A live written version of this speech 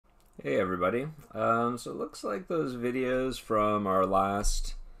Hey everybody. So it looks like those videos from our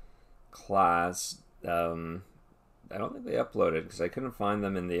last class, I don't think they uploaded because I couldn't find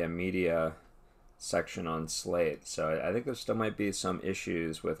them in the media section on Slate. So I think there still might be some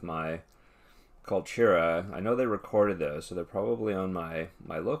issues with my Cultura. I know they recorded those, so they're probably on my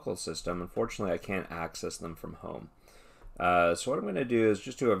local system. Unfortunately, I can't access them from home. So what I'm going to do is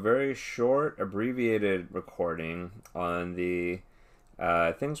just do a very short, abbreviated recording on the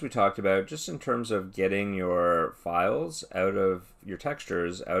things we talked about just in terms of getting your files out of your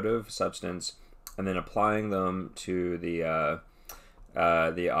textures out of Substance and then applying them to the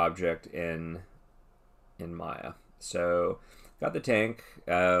object in Maya. So got the tank.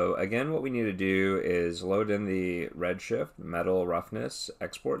 Again, what we need to do is load in the Redshift metal roughness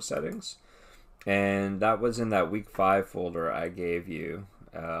export settings, and that was in that week 5 folder I gave you.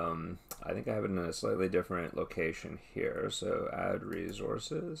 I think I have it in a slightly different location here. So add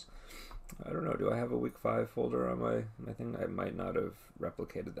resources. I don't know. Do I have a week 5 folder on my thing? I might not have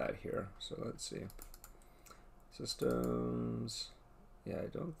replicated that here. So let's see. Systems. Yeah, I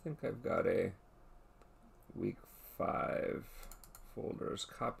don't think I've got a week 5 folders.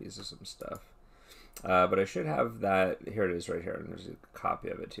 Copies of some stuff. But I should have that. Here it is right here. And there's a copy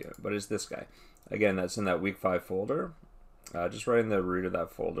of it too. But it's this guy. Again, that's in that week 5 folder. Just writing the root of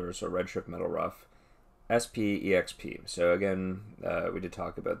that folder, so Redshift Metal Rough, SPEXP. So again, we did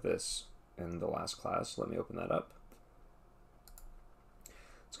talk about this in the last class. Let me open that up.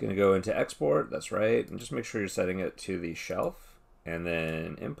 It's going to go into export, that's right, and just make sure you're setting it to the shelf, and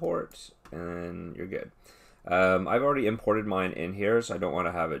then import, and you're good. I've already imported mine in here, so I don't want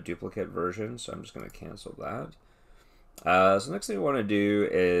to have a duplicate version, so I'm just going to cancel that. So next thing we want to do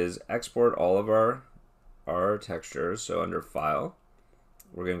is export all of our textures. So under File,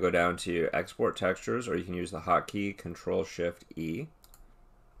 we're going to go down to Export Textures, or you can use the hotkey Control-Shift-E.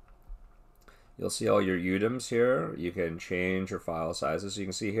 You'll see all your UDIMs here. You can change your file sizes. So you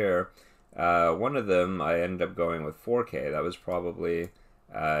can see here, one of them I ended up going with 4K. That was probably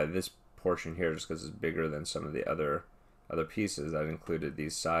this portion here, just because it's bigger than some of the other pieces. That included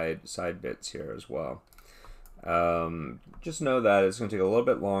these side bits here as well. Just know that it's going to take a little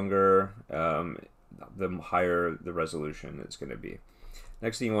bit longer. The higher the resolution it's going to be.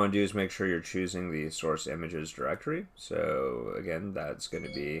 Next thing you want to do is make sure you're choosing the source images directory. So again, that's going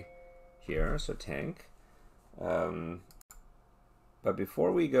to be here, so tank. But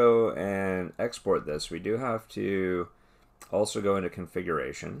before we go and export this, we do have to also go into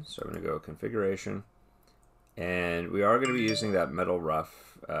configuration. So I'm going to go configuration, and we are going to be using that metal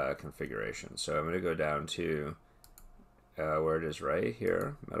rough configuration. So I'm going to go down to where it is right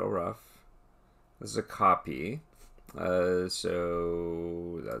here, metal rough. This is a copy,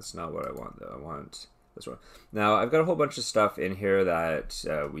 so that's not what I want though. I want this one. Now I've got a whole bunch of stuff in here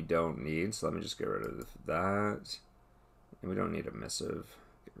that we don't need, so let me just get rid of that. And we don't need a missive.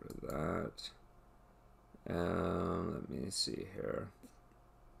 Get rid of that. Let me see here.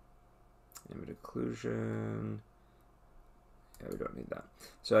 Image occlusion. Yeah, we don't need that.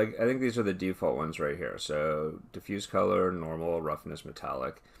 So I think these are the default ones right here. So diffuse color, normal, roughness,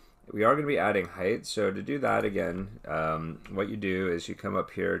 metallic. We are going to be adding height, so to do that again, what you do is you come up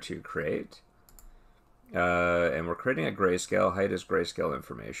here to create, and we're creating a grayscale. Height is grayscale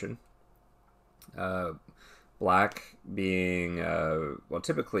information. Black being, well,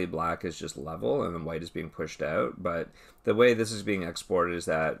 typically black is just level, and then white is being pushed out, but the way this is being exported is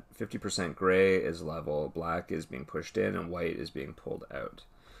that 50% gray is level, black is being pushed in, and white is being pulled out.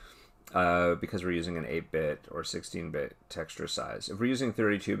 Because we're using an 8-bit or 16-bit texture size. If we're using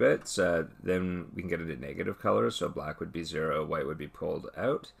 32 bits, then we can get into negative colors. So black would be 0, white would be pulled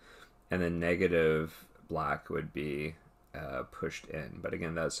out, and then negative black would be pushed in. But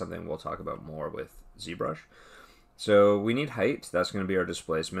again, that's something we'll talk about more with ZBrush. So we need height. That's going to be our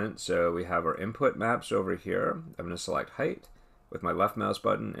displacement. So we have our input maps over here. I'm going to select height with my left mouse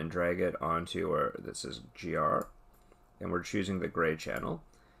button and drag it onto where this is GR, and we're choosing the gray channel.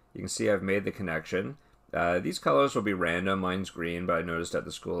 You can see I've made the connection. These colors will be random. Mine's green, but I noticed at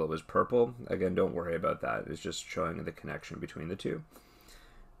the school it was purple. Again, don't worry about that. It's just showing the connection between the two.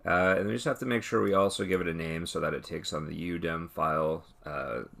 And we just have to make sure we also give it a name so that it takes on the UDIM file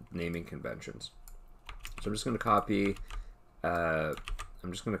naming conventions. So I'm just going to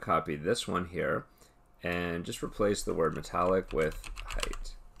copy this one here and just replace the word metallic with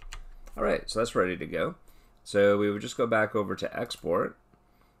height. All right, so that's ready to go. So we would just go back over to export,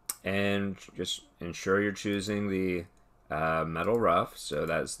 and just ensure you're choosing the metal rough. So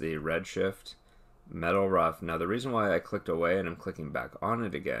that's the Redshift metal rough. Now the reason why I clicked away and I'm clicking back on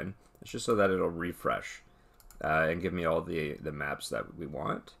it again is just so that it'll refresh and give me all the maps that we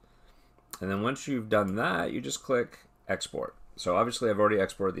want. And then once you've done that, you just click export. So obviously I've already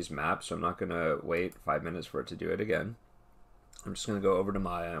exported these maps, so I'm not going to wait 5 minutes for it to do it again. I'm just going to go over to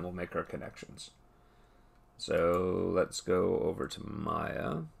Maya and we'll make our connections. So let's go over to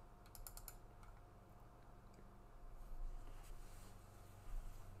Maya.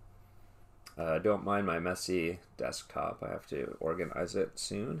 Don't mind my messy desktop. I have to organize it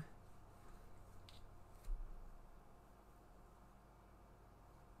soon.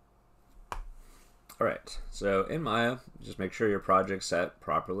 All right, so in Maya, just make sure your project's set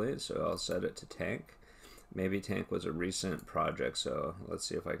properly. So I'll set it to tank. Maybe tank was a recent project, so let's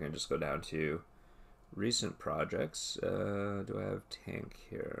see if I can just go down to recent projects. Do I have tank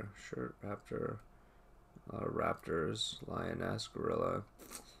here? Shirt, raptor, raptors, lioness, gorilla,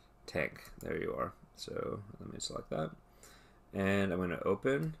 tank. There you are. So let me select that. And I'm going to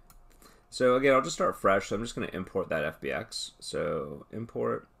open. So again, I'll just start fresh. So I'm just going to import that FBX. So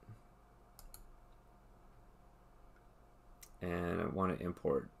import. And I want to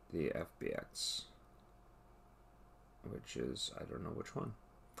import the FBX, which is, I don't know which one.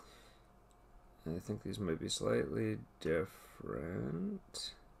 I think these might be slightly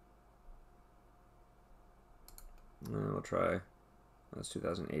different. We'll try, that's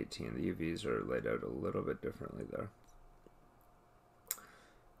 2018. The UVs are laid out a little bit differently there.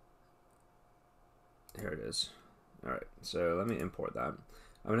 Here it is. All right, so let me import that.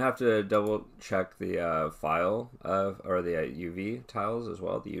 I'm gonna have to double check the file of, or the UV tiles as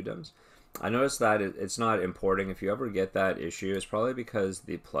well, the UDEMs. I noticed that it's not importing. If you ever get that issue, it's probably because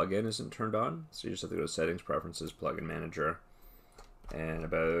the plugin isn't turned on. So you just have to go to Settings, Preferences, Plugin Manager, and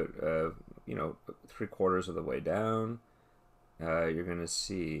about 3/4 of the way down, you're gonna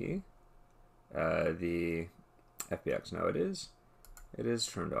see the FBX. Now it is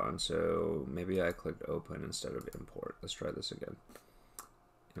turned on. So maybe I clicked Open instead of Import. Let's try this again.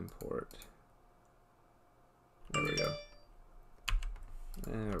 Import. There we go.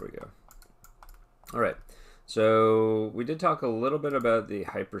 There we go. All right. So we did talk a little bit about the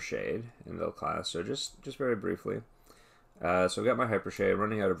hypershade in the class. So just very briefly. So I've got my hypershade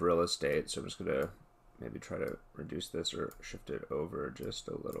running out of real estate. So I'm just going to maybe try to reduce this or shift it over just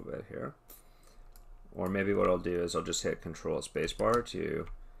a little bit here. Or maybe what I'll do is I'll just hit Control Spacebar to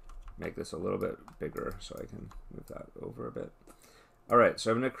make this a little bit bigger so I can move that over a bit. All right,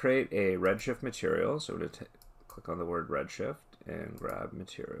 so I'm going to create a Redshift material. So I'm going to click on the word Redshift and grab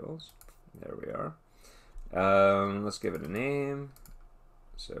materials. There we are. Let's give it a name.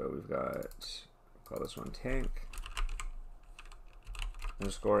 So we've got, call this one tank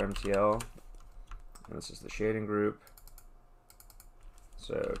underscore MTL. And this is the shading group.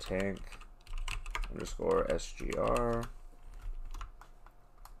 So tank underscore SGR.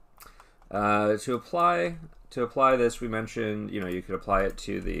 To apply this, we mentioned, you could apply it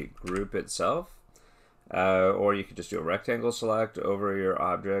to the group itself, or you could just do a rectangle select over your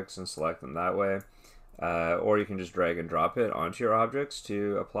objects and select them that way, or you can just drag and drop it onto your objects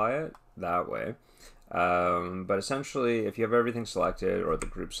to apply it that way. But essentially, if you have everything selected or the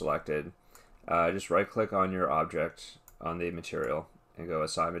group selected, just right-click on your object on the material and go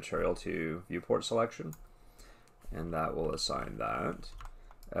Assign Material to Viewport Selection, and that will assign that.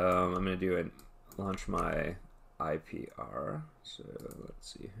 I'm going to do it. Launch my IPR. So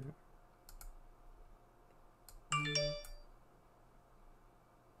let's see here.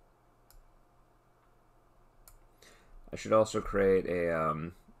 I should also create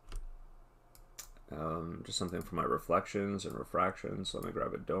a just something for my reflections and refractions. So let me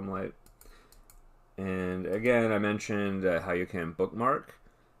grab a dome light. And again, I mentioned how you can bookmark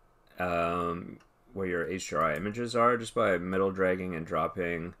where your HDRI images are just by middle dragging and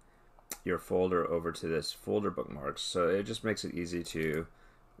dropping your folder over to this folder bookmarks. So it just makes it easy to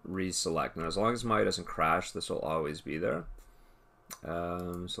reselect. And as long as Maya doesn't crash, this will always be there.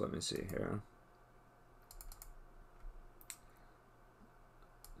 So let me see here.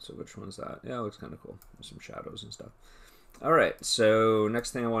 So which one's that? Yeah, it looks kind of cool. There's some shadows and stuff. All right, so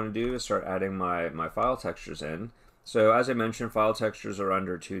next thing I want to do is start adding my file textures in. So as I mentioned, file textures are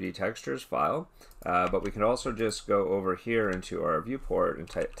under 2D textures file, but we can also just go over here into our viewport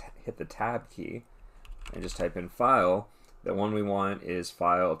and hit the tab key and just type in file. The one we want is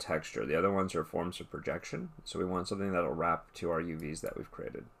file texture. The other ones are forms of projection. So we want something that'll wrap to our UVs that we've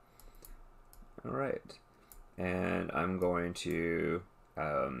created. All right, and I'm going to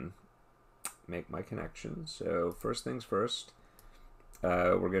make my connection. So first things first,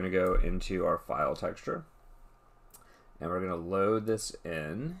 we're going to go into our file texture. And we're going to load this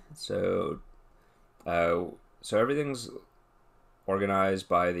in. So everything's organized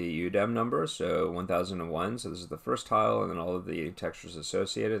by the UDEM number, so 1001. So this is the first tile, and then all of the textures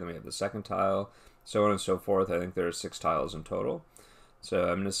associated. Then we have the second tile, so on and so forth. I think there are 6 tiles in total. So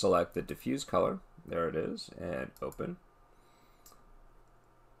I'm going to select the diffuse color. There it is, and open.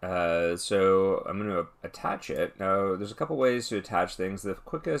 So I'm going to attach it. Now, there's a couple ways to attach things. The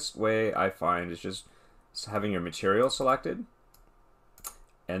quickest way I find is just having your material selected,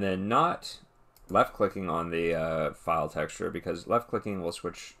 and then not left-clicking on the file texture, because left-clicking will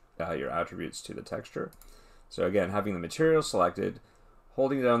switch your attributes to the texture. So again, having the material selected,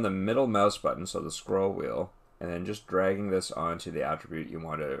 holding down the middle mouse button, so the scroll wheel, and then just dragging this onto the attribute you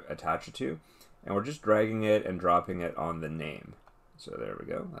want to attach it to. And we're just dragging it and dropping it on the name. So there we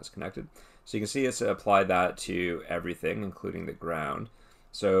go, that's connected. So you can see it's applied that to everything, including the ground.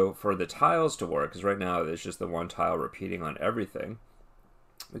 So for the tiles to work, because right now there's just the one tile repeating on everything,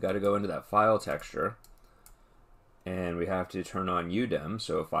 we got to go into that file texture, and we have to turn on UDEM.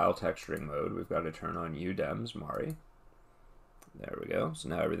 So file texturing mode, we've got to turn on UDEMs, Mari. There we go. So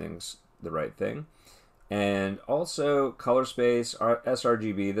now everything's the right thing. And also color space,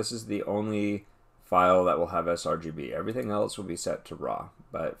 sRGB, this is the only file that will have sRGB. Everything else will be set to raw,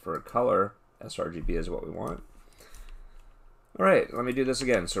 but for color, sRGB is what we want. All right, let me do this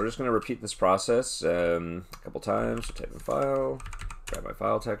again. So we're just going to repeat this process a couple times. So type in file, grab my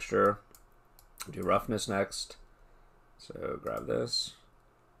file texture, do roughness next. So grab this,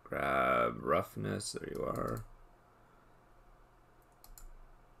 grab roughness, there you are.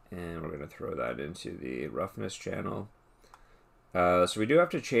 And we're going to throw that into the roughness channel. So we do have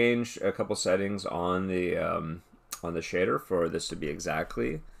to change a couple settings on the shader for this to be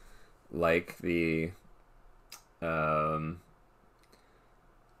exactly like the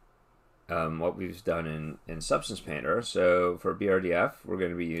what we've done in Substance Painter. So for BRDF, we're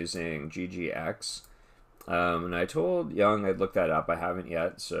going to be using GGX. And I told Young I'd look that up. I haven't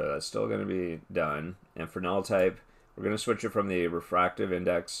yet, so that's still going to be done. And for null type, we're going to switch it from the refractive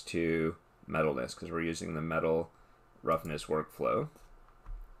index to metalness, because we're using the metal roughness workflow.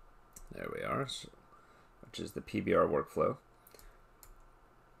 There we are, so, which is the PBR workflow.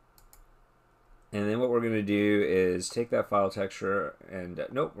 And then what we're going to do is take that file texture and,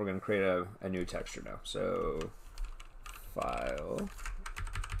 nope, we're going to create a new texture now. So file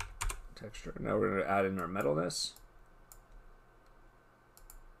texture. Now we're going to add in our metalness.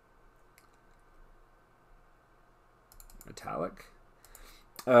 Metallic.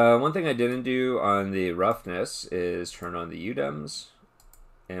 One thing I didn't do on the roughness is turn on the UDEMs,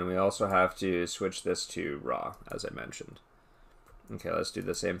 and we also have to switch this to raw, as I mentioned. Okay, let's do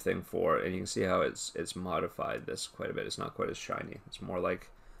the same thing for, and you can see how it's modified this quite a bit. It's not quite as shiny. It's more like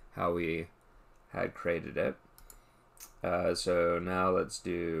how we had created it. So now let's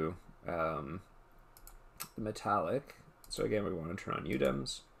do the metallic. So again, we want to turn on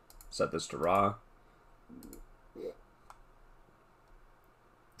UDEMs, set this to raw.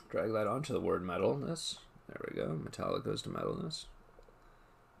 Drag that onto the word metalness. There we go. Metallic goes to metalness.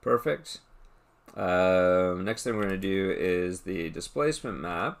 Perfect. Next thing we're going to do is the displacement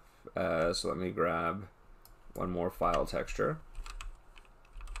map. So let me grab one more file texture.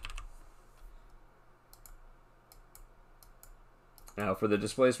 Now for the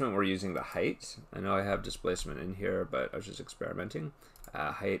displacement, we're using the height. I know I have displacement in here, but I was just experimenting.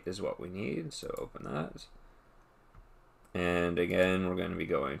 Height is what we need, so open that. And again, we're going to be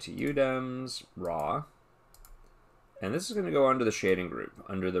going to UDEMs, raw. And this is going to go under the shading group,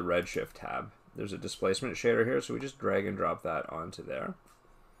 under the Redshift tab. There's a displacement shader here, so we just drag and drop that onto there.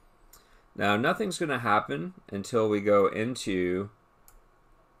 Now, nothing's going to happen until we go into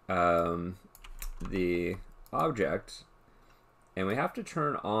the object. And we have to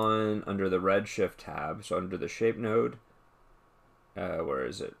turn on under the Redshift tab, so under the shape node. Where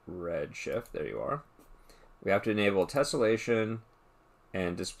is it? Redshift, there you are. We have to enable tessellation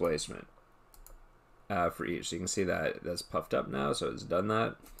and displacement for each. So you can see that that's puffed up now, so it's done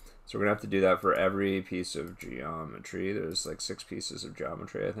that. So we're going to have to do that for every piece of geometry. There's like 6 pieces of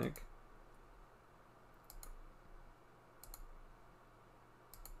geometry, I think.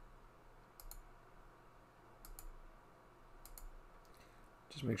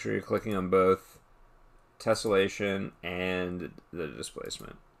 Just make sure you're clicking on both tessellation and the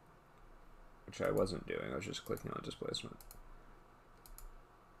displacement, which I wasn't doing. I was just clicking on displacement.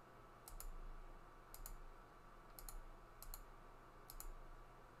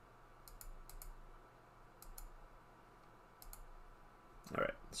 All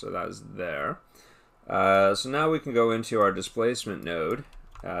right, so that's there. So now we can go into our displacement node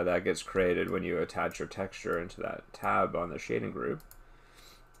that gets created when you attach your texture into that tab on the shading group.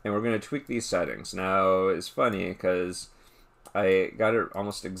 And we're going to tweak these settings. Now, it's funny because I got it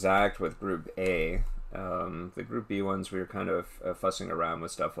almost exact with group A. The group B ones we were kind of fussing around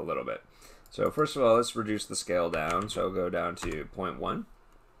with stuff a little bit. So first of all, let's reduce the scale down. So I'll go down to 0.1.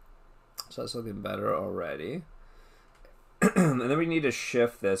 So that's looking better already. And then we need to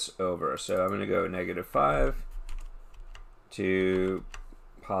shift this over. So I'm going to go -5 to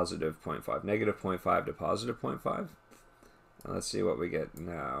positive 0.5. -0.5 to positive 0.5. And let's see what we get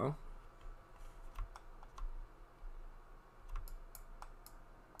now.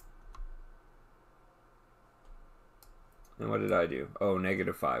 And what did I do? Oh,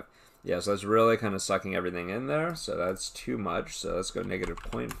 -5. Yeah, so that's really kind of sucking everything in there. So that's too much. So let's go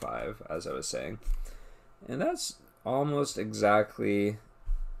 -0.5, as I was saying. And that's almost exactly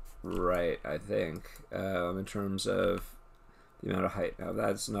right, I think, in terms of the amount of height. Now,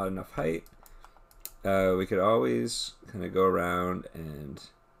 that's not enough height. We could always kind of go around and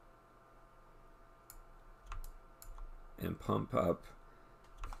pump up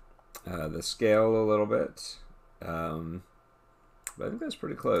the scale a little bit. But I think that's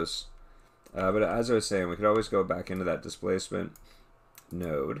pretty close. But as I was saying, we could always go back into that displacement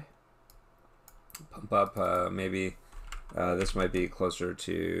node. Pump up, maybe this might be closer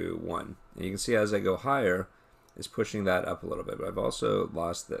to 1. And you can see as I go higher, it's pushing that up a little bit. But I've also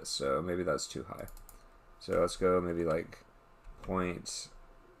lost this, so maybe that's too high. So let's go maybe like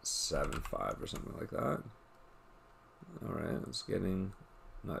 0.75 or something like that. All right, it's getting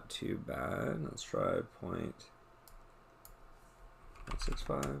not too bad. Let's try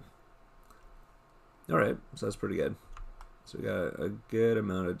 0.65. All right, so that's pretty good. So we got a good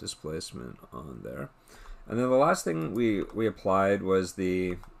amount of displacement on there. And then the last thing we applied was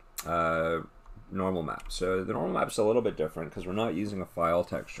the normal map. So the normal map's a little bit different because we're not using a file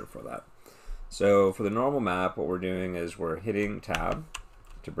texture for that. So for the normal map, what we're doing is we're hitting tab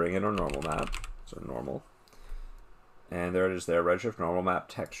to bring in our normal map. So normal. And there it is there, Redshift normal map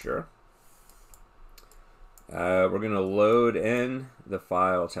texture. We're going to load in the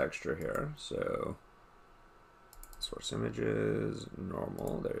file texture here. So source images,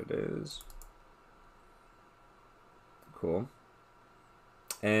 normal, there it is. Cool.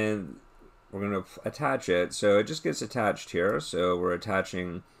 And we're going to attach it. So it just gets attached here. So we're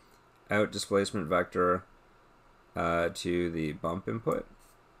attaching out displacement vector to the bump input.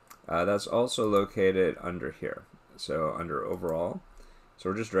 That's also located under here. So under overall. So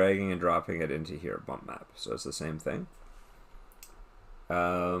we're just dragging and dropping it into here, bump map. So it's the same thing.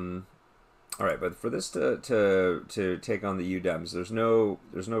 All right, but for this to take on the UDEMs, there's no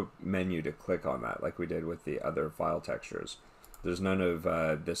menu to click on that like we did with the other file textures. There's none of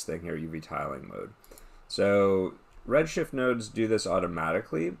this thing here, UV tiling mode. So Redshift nodes do this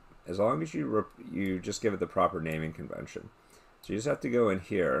automatically as long as you just give it the proper naming convention. So you just have to go in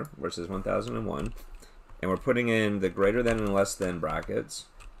here where it says 1001. And we're putting in the greater than and less than brackets.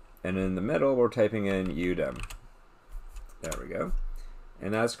 And in the middle, we're typing in UDEM. There we go.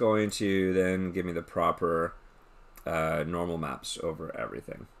 And that's going to then give me the proper normal maps over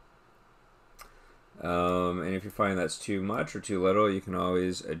everything. And if you find that's too much or too little, you can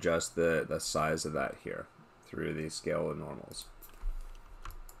always adjust the size of that here through the scale of normals.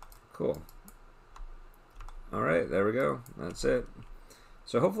 Cool. All right, there we go. That's it.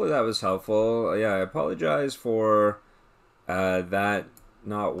 So hopefully that was helpful. Yeah, I apologize for that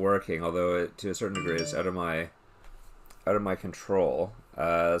not working, although it, to a certain degree, is out of my control.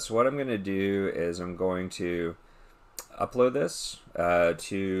 So what I'm going to do is I'm going to upload this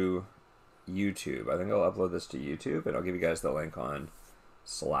to YouTube. I think I'll upload this to YouTube, and I'll give you guys the link on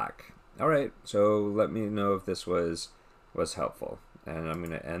Slack. All right, so let me know if this was helpful, and I'm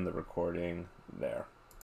going to end the recording there.